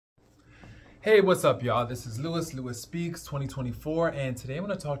Hey, what's up, y'all? This is Lewis Speaks 2024, and today I'm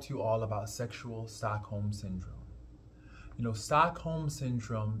going to talk to you all about sexual Stockholm syndrome. You know, Stockholm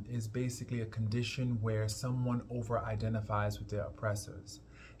syndrome is basically a condition where someone over-identifies with their oppressors.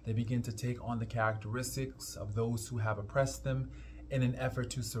 They begin to take on the characteristics of those who have oppressed them in an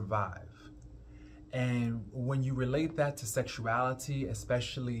effort to survive. And when you relate that to sexuality,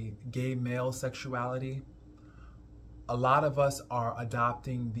 especially gay male sexuality, a lot of us are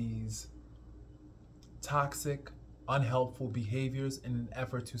adopting these toxic, unhelpful behaviors in an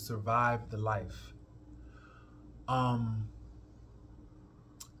effort to survive the life. I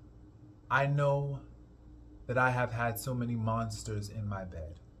know that I have had so many monsters in my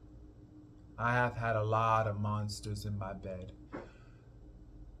bed. I have had a lot of monsters in my bed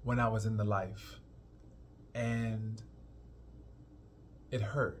when I was in the life, and it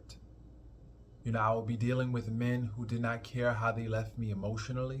hurt. You know, I would be dealing with men who did not care how they left me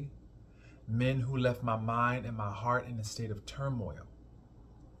emotionally, men who left my mind and my heart in a state of turmoil,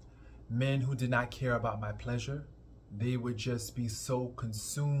 men who did not care about my pleasure. They would just be so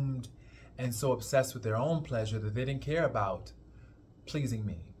consumed and so obsessed with their own pleasure that they didn't care about pleasing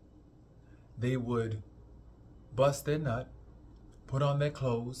me. They would bust their nut, put on their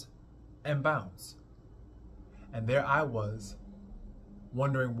clothes, and bounce. And there I was,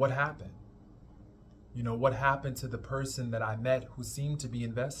 wondering what happened. You know, what happened to the person that I met who seemed to be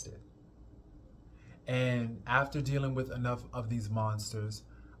invested? And after dealing with enough of these monsters,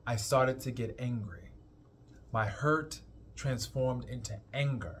 I started to get angry. My hurt transformed into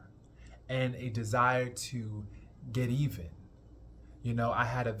anger and a desire to get even. You know, I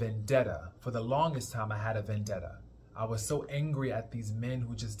had a vendetta. For the longest time, I had a vendetta. I was so angry at these men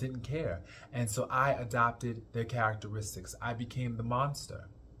who just didn't care. And so I adopted their characteristics. I became the monster.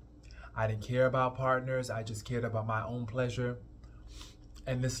 I didn't care about partners. I just cared about my own pleasure.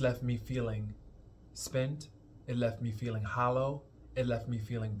 And this left me feeling spent. It left me feeling hollow. It left me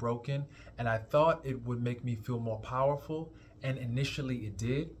feeling broken. And I thought it would make me feel more powerful. And initially it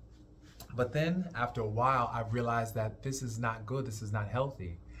did. But then after a while, I realized that this is not good. This is not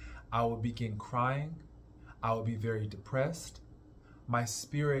healthy. I would begin crying. I would be very depressed. My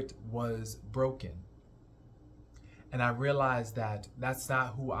spirit was broken. And I realized that that's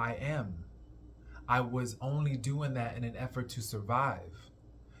not who I am. I was only doing that in an effort to survive,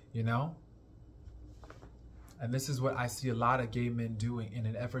 you know? And this is what I see a lot of gay men doing in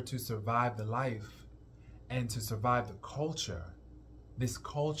an effort to survive the life and to survive the culture. This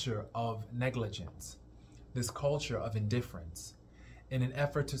culture of negligence, this culture of indifference. In an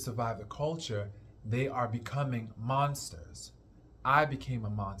effort to survive the culture, they are becoming monsters. I became a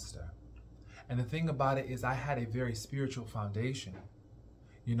monster. And the thing about it is I had a very spiritual foundation.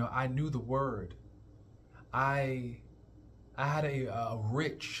 You know, I knew the word. I had a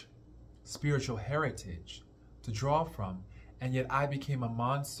rich spiritual heritage to draw from, and yet I became a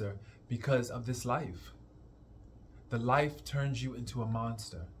monster because of this life. The life turns you into a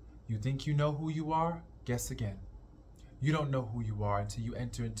monster. You think you know who you are? Guess again. You don't know who you are until you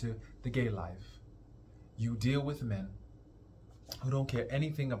enter into the gay life. You deal with men who don't care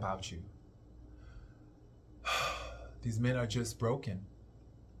anything about you. These men are just broken.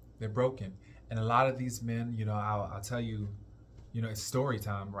 They're broken. And a lot of these men, you know, I'll tell you, you know, it's story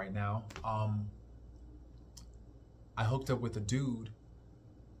time right now. I hooked up with a dude,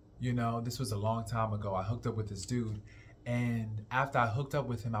 you know, this was a long time ago. I hooked up with this dude, and after I hooked up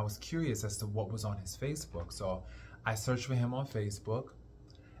with him, I was curious as to what was on his Facebook. So I searched for him on Facebook,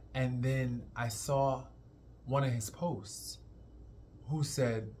 and then I saw one of his posts who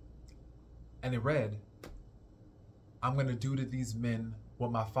said, and it read, "I'm gonna do to these men what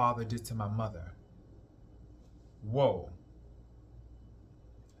my father did to my mother." Whoa.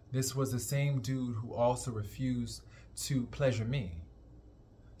 This was the same dude who also refused to pleasure me.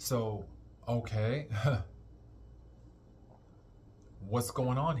 So, okay, what's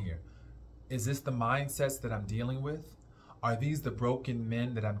going on here? Is this the mindsets that I'm dealing with? Are these the broken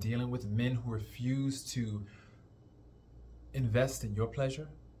men that I'm dealing with? Men who refuse to invest in your pleasure?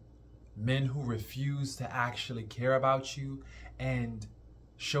 Men who refuse to actually care about you and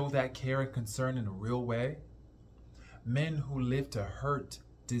show that care and concern in a real way? Men who live to hurt,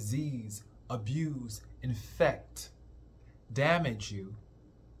 disease, abuse, infect, damage you,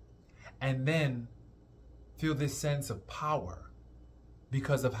 and then feel this sense of power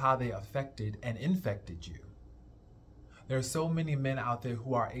because of how they affected and infected you. There are so many men out there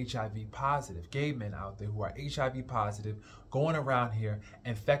who are HIV positive, gay men out there who are HIV positive, going around here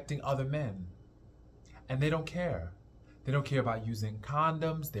infecting other men. And they don't care. They don't care about using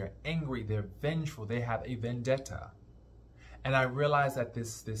condoms. They're angry. They're vengeful. They have a vendetta. And I realized that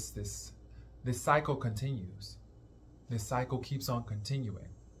this this cycle continues. This cycle keeps on continuing.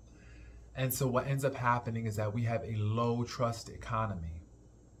 And so what ends up happening is that we have a low trust economy.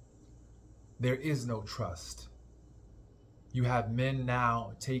 There is no trust. You have men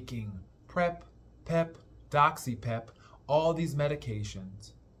now taking PrEP, PEP, DoxyPep, all these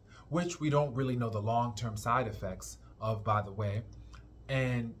medications, which we don't really know the long-term side effects of, by the way,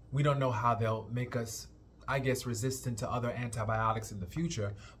 and we don't know how they'll make us, I guess, resistant to other antibiotics in the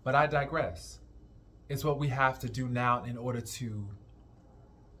future, but I digress. It's what we have to do now in order to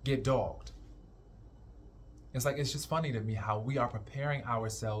get dogged. It's like, it's just funny to me how we are preparing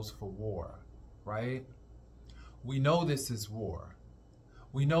ourselves for war, right? We know this is war.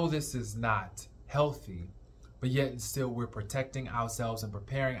 We know this is not healthy, but yet and still we're protecting ourselves and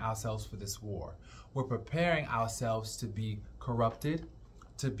preparing ourselves for this war. We're preparing ourselves to be corrupted,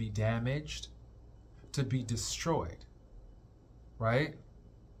 to be damaged, to be destroyed, right?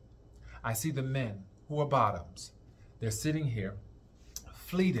 I see the men who are bottoms. They're sitting here,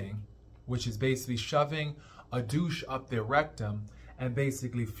 fleeting, which is basically shoving a douche up their rectum and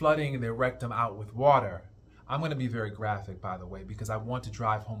basically flooding their rectum out with water. I'm going to be very graphic, by the way, because I want to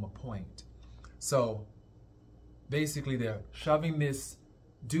drive home a point. So basically they're shoving this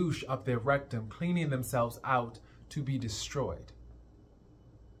douche up their rectum, cleaning themselves out to be destroyed.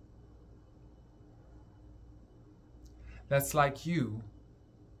 That's like you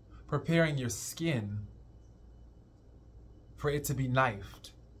preparing your skin for it to be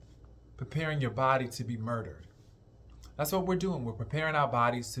knifed, preparing your body to be murdered. That's what we're doing. We're preparing our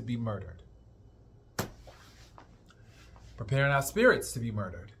bodies to be murdered. Preparing our spirits to be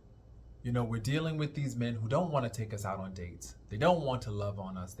murdered. You know, we're dealing with these men who don't want to take us out on dates. They don't want to love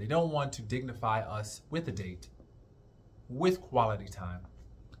on us. They don't want to dignify us with a date, with quality time.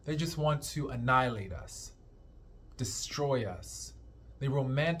 They just want to annihilate us, destroy us. They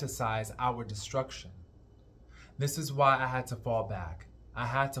romanticize our destruction. This is why I had to fall back. I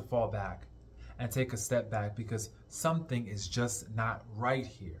had to fall back and take a step back because something is just not right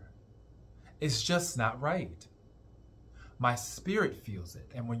here. It's just not right. My spirit feels it.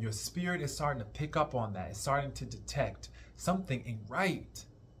 And when your spirit is starting to pick up on that, it's starting to detect something ain't right.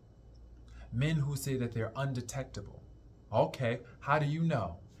 Men who say that they're undetectable. Okay, how do you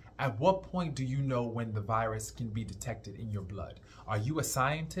know? At what point do you know when the virus can be detected in your blood? Are you a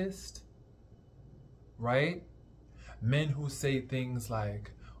scientist? Right? Men who say things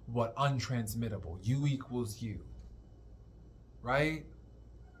like, what, untransmittable, U equals U. Right?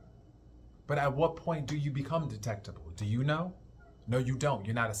 But at what point do you become detectable? Do you know? No, you don't.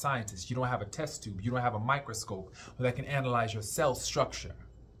 You're not a scientist. You don't have a test tube. You don't have a microscope that can analyze your cell structure.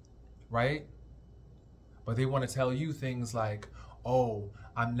 Right? But they want to tell you things like, oh,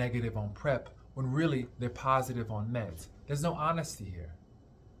 I'm negative on PrEP, when really they're positive on meds. There's no honesty here.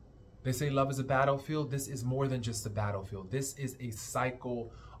 They say love is a battlefield. This is more than just a battlefield. This is a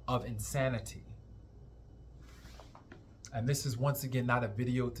cycle of insanity. And this is once again not a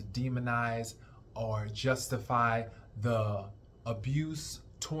video to demonize or justify the abuse,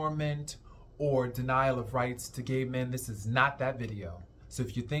 torment, or denial of rights to gay men. This is not that video. So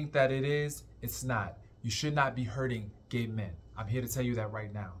if you think that it is, it's not. You should not be hurting gay men. I'm here to tell you that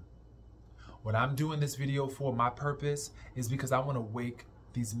right now. What I'm doing this video for, my purpose, is because I want to wake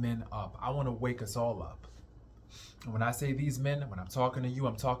these men up. I want to wake us all up. And when I say these men, when I'm talking to you,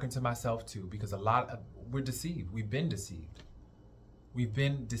 I'm talking to myself too, because we're deceived. We've been deceived. We've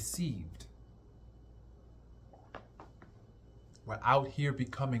been deceived. We're out here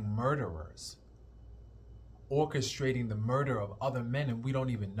becoming murderers, orchestrating the murder of other men, and we don't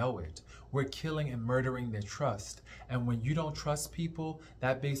even know it. We're killing and murdering their trust. And when you don't trust people,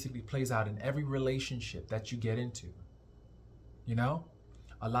 that basically plays out in every relationship that you get into. You know?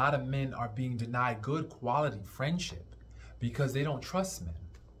 A lot of men are being denied good quality friendship because they don't trust men.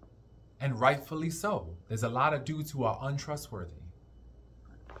 And rightfully so. There's a lot of dudes who are untrustworthy.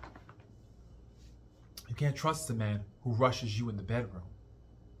 You can't trust a man who rushes you in the bedroom.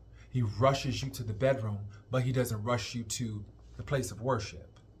 He rushes you to the bedroom, but he doesn't rush you to the place of worship.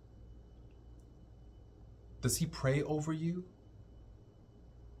 Does he pray over you?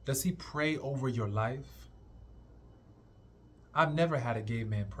 Does he pray over your life? I've never had a gay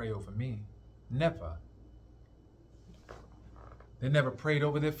man pray over me. Never. They never prayed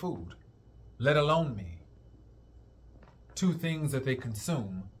over their food, let alone me. Two things that they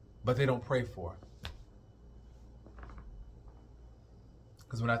consume, but they don't pray for.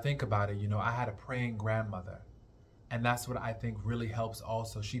 Because when I think about it, you know, I had a praying grandmother. And that's what I think really helps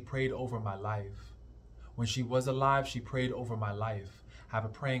also. She prayed over my life. When she was alive, she prayed over my life. I have a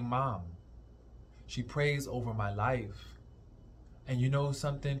praying mom. She prays over my life. And you know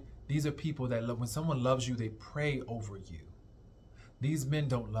something? These are people that when someone loves you, they pray over you. These men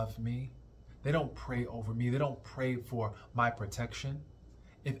don't love me. They don't pray over me. They don't pray for my protection.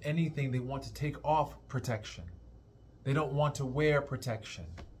 If anything, they want to take off protection. They don't want to wear protection.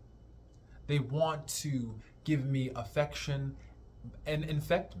 They want to give me affection and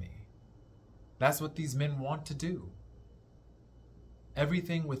infect me. That's what these men want to do.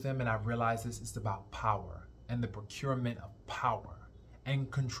 Everything with them, and I realize this, is about power and the procurement of power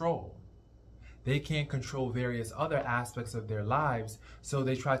and control. They can't control various other aspects of their lives, so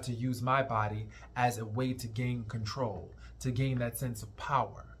they try to use my body as a way to gain control, to gain that sense of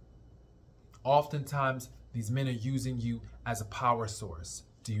power. Oftentimes, these men are using you as a power source.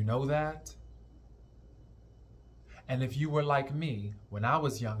 Do you know that? And if you were like me, when I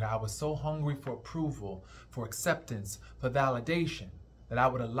was younger, I was so hungry for approval, for acceptance, for validation, that I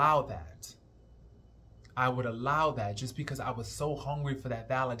would allow that. I would allow that just because I was so hungry for that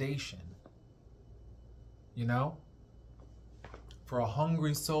validation. You know? For a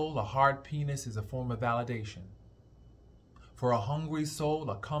hungry soul, a hard penis is a form of validation. For a hungry soul,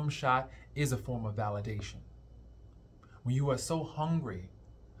 a cum shot is a form of validation. When you are so hungry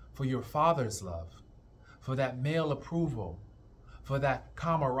for your father's love, for that male approval, for that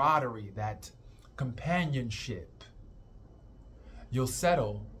camaraderie, that companionship, you'll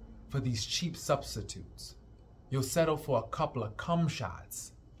settle for these cheap substitutes. You'll settle for a couple of cum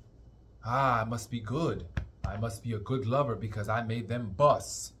shots. I must be good. I must be a good lover because I made them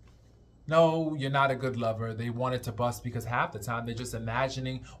bust. No, you're not a good lover. They wanted to bust because half the time they're just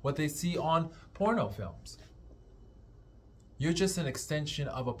imagining what they see on porno films. You're just an extension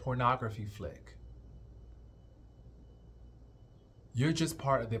of a pornography flick. You're just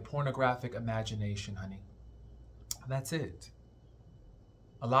part of their pornographic imagination, honey. That's it.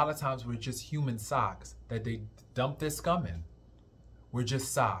 A lot of times we're just human socks that they dump their scum in. We're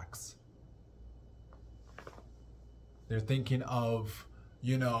just socks. They're thinking of,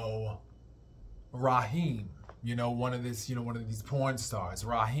 Raheem, one of these porn stars.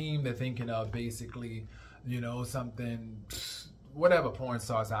 Raheem, they're thinking of basically, something, whatever porn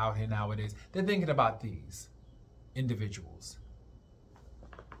stars are out here nowadays. They're thinking about these individuals.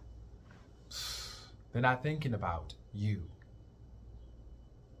 They're not thinking about you.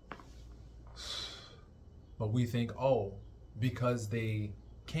 But we think, oh, because they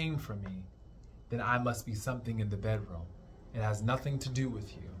came for me, then I must be something in the bedroom. It has nothing to do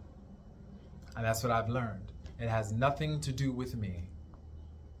with you. And that's what I've learned. It has nothing to do with me.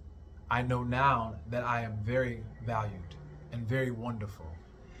 I know now that I am very valued and very wonderful.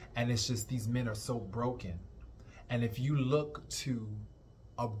 And it's just these men are so broken. And if you look to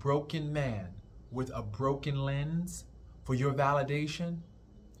a broken man with a broken lens for your validation,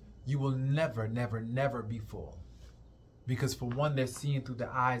 you will never, never, never be full. Because for one, they're seeing through the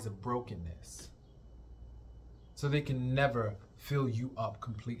eyes of brokenness. So they can never fill you up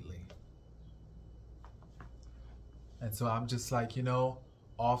completely. And so I'm just like,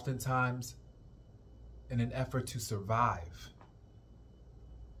 oftentimes in an effort to survive,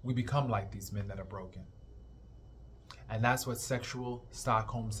 we become like these men that are broken. And that's what sexual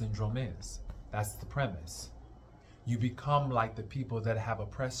Stockholm syndrome is. That's the premise. You become like the people that have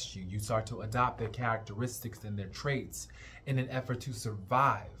oppressed you. You start to adopt their characteristics and their traits in an effort to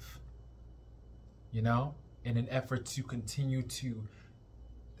survive, in an effort to continue to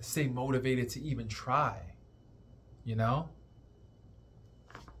stay motivated to even try,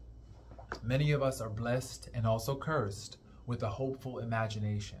 Many of us are blessed and also cursed with a hopeful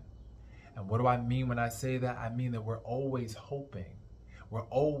imagination. And what do I mean when I say that? I mean that we're always hoping. We're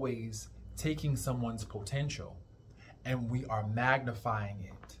always taking someone's potential and we are magnifying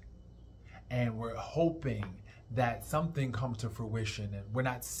it. And we're hoping that something comes to fruition and we're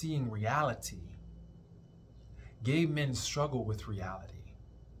not seeing reality. Gay men struggle with reality.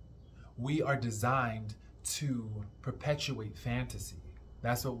 We are designed to perpetuate fantasy.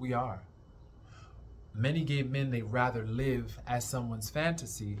 That's what we are. Many gay men, they rather live as someone's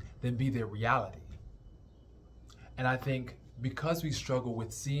fantasy than be their reality. And I think because we struggle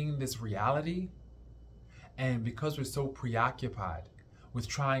with seeing this reality, and because we're so preoccupied with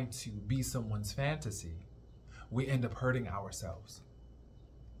trying to be someone's fantasy, we end up hurting ourselves.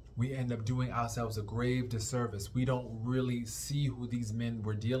 We end up doing ourselves a grave disservice. We don't really see who these men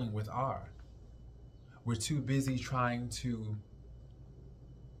we're dealing with are. We're too busy trying to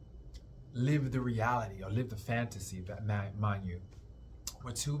live the reality or live the fantasy, mind you.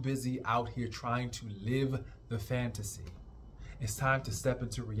 We're too busy out here trying to live the fantasy. It's time to step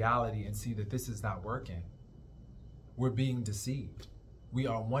into reality and see that this is not working. We're being deceived. We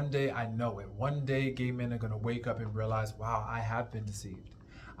are one day, I know it, one day gay men are going to wake up and realize, wow, I have been deceived.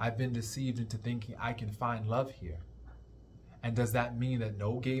 I've been deceived into thinking I can find love here. And does that mean that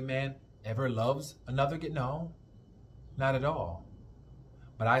no gay man ever loves another gay? No, not at all.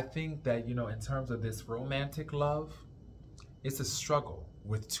 But I think that, you know, in terms of this romantic love, it's a struggle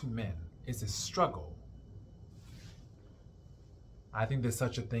with two men. It's a struggle. I think there's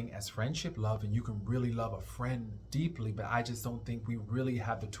such a thing as friendship love, and you can really love a friend deeply, but I just don't think we really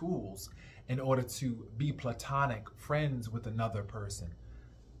have the tools in order to be platonic friends with another person.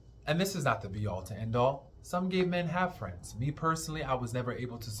 And this is not the be all to end all. Some gay men have friends. Me personally, I was never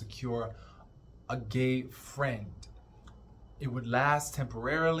able to secure a gay friend. It would last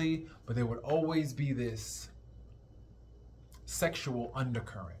temporarily, but there would always be this sexual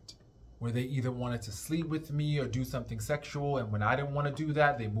undercurrent where they either wanted to sleep with me or do something sexual, and when I didn't want to do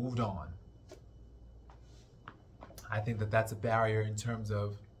that, they moved on. I think that that's a barrier in terms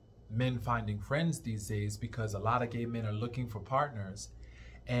of men finding friends these days, because a lot of gay men are looking for partners,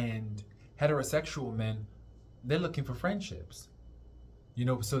 and heterosexual men, they're looking for friendships. You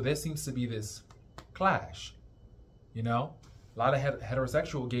know, so there seems to be this clash, you know? A lot of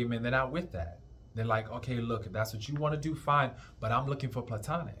heterosexual gay men, they're not with that. They're like, okay, look, if that's what you want to do, fine, but I'm looking for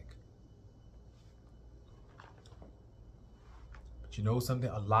platonic. But you know something?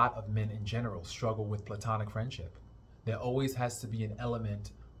 A lot of men in general struggle with platonic friendship. There always has to be an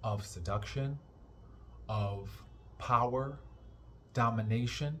element of seduction, of power,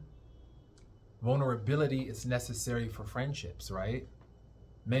 domination. Vulnerability is necessary for friendships, right?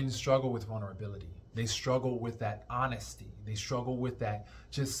 Men struggle with vulnerability. They struggle with that honesty. They struggle with that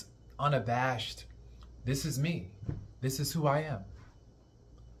just unabashed, this is me. This is who I am.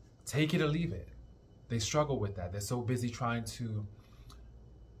 Take it or leave it. They struggle with that. They're so busy trying to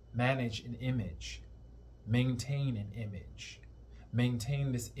manage an image, maintain an image,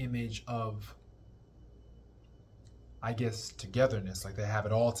 maintain this image of, I guess, togetherness, like they have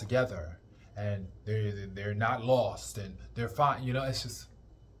it all together and they're not lost and they're fine. You know, it's just,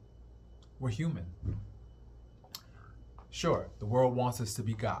 we're human. Sure, the world wants us to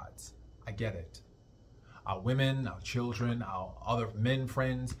be gods. I get it. Our women, our children, our other men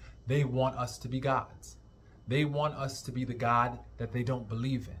friends, they want us to be gods. They want us to be the God that they don't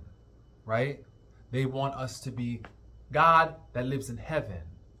believe in, right? They want us to be God that lives in heaven.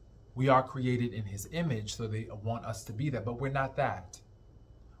 We are created in his image, so they want us to be that, but we're not that.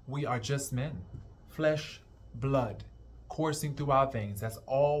 We are just men, flesh, blood, coursing through our veins. That's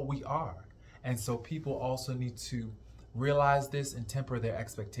all we are. And so people also need to realize this and temper their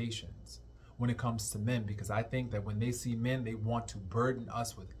expectations when it comes to men, because I think that when they see men, they want to burden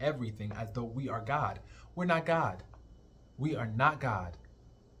us with everything as though we are God. We're not God. We are not God.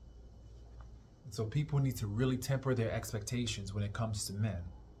 So people need to really temper their expectations when it comes to men.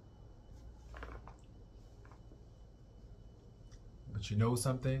 But you know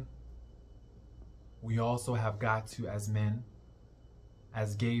something? We also have got to, as men,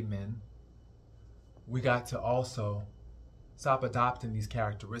 as gay men, we got to also stop adopting these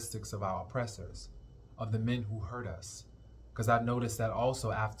characteristics of our oppressors, of the men who hurt us. Because I've noticed that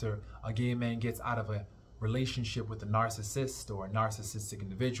also after a gay man gets out of a relationship with a narcissist or a narcissistic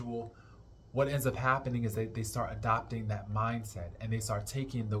individual, what ends up happening is they start adopting that mindset, and they start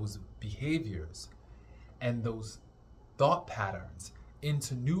taking those behaviors and those thought patterns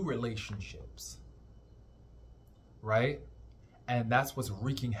into new relationships, right? And that's what's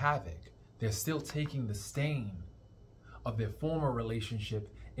wreaking havoc. They're still taking the stain of their former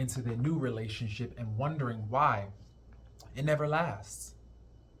relationship into their new relationship and wondering why it never lasts.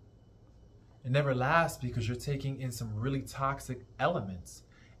 It never lasts because you're taking in some really toxic elements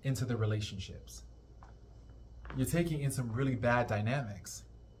into the relationships. You're taking in some really bad dynamics.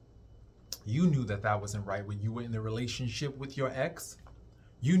 You knew that that wasn't right when you were in the relationship with your ex.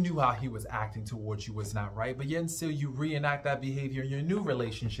 You knew how he was acting towards you was not right, but yet and still you reenact that behavior in your new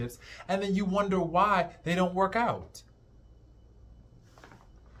relationships, and then you wonder why they don't work out.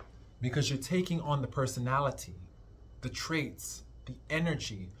 Because you're taking on the personality, the traits, the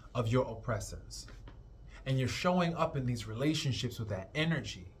energy of your oppressors. And you're showing up in these relationships with that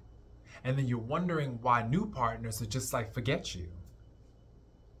energy. And then you're wondering why new partners are just like, forget you.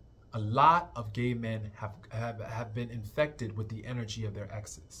 A lot of gay men have been infected with the energy of their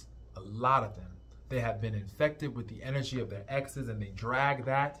exes. A lot of them. They have been infected with the energy of their exes, and they drag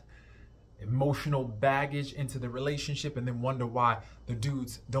that emotional baggage into the relationship and then wonder why the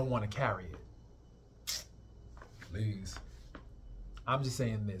dudes don't want to carry it. Please. I'm just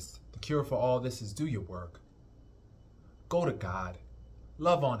saying this. The cure for all this is do your work. Go to God.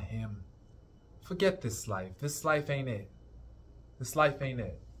 Love on him. Forget this life. This life ain't it. This life ain't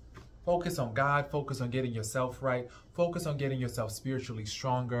it. Focus on God. Focus on getting yourself right. Focus on getting yourself spiritually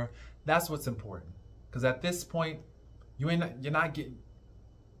stronger. That's what's important. Because at this point, you're not getting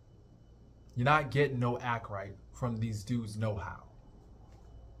no act right from these dudes no how.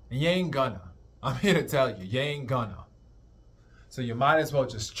 And you ain't gonna. I'm here to tell you, you ain't gonna. So you might as well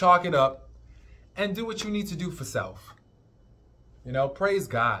just chalk it up and do what you need to do for self. You know, praise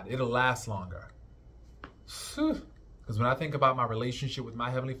God. It'll last longer. Because when I think about my relationship with my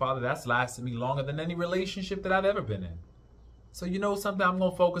Heavenly Father, that's lasted me longer than any relationship that I've ever been in. So you know something? I'm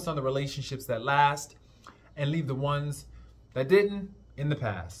going to focus on the relationships that last and leave the ones that didn't in the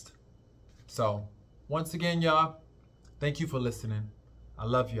past. So once again, y'all, thank you for listening. I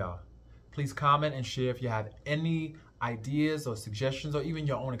love y'all. Please comment and share if you have any ideas or suggestions or even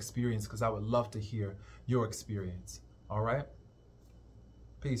your own experience, because I would love to hear your experience. All right?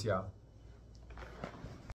 Peace, y'all.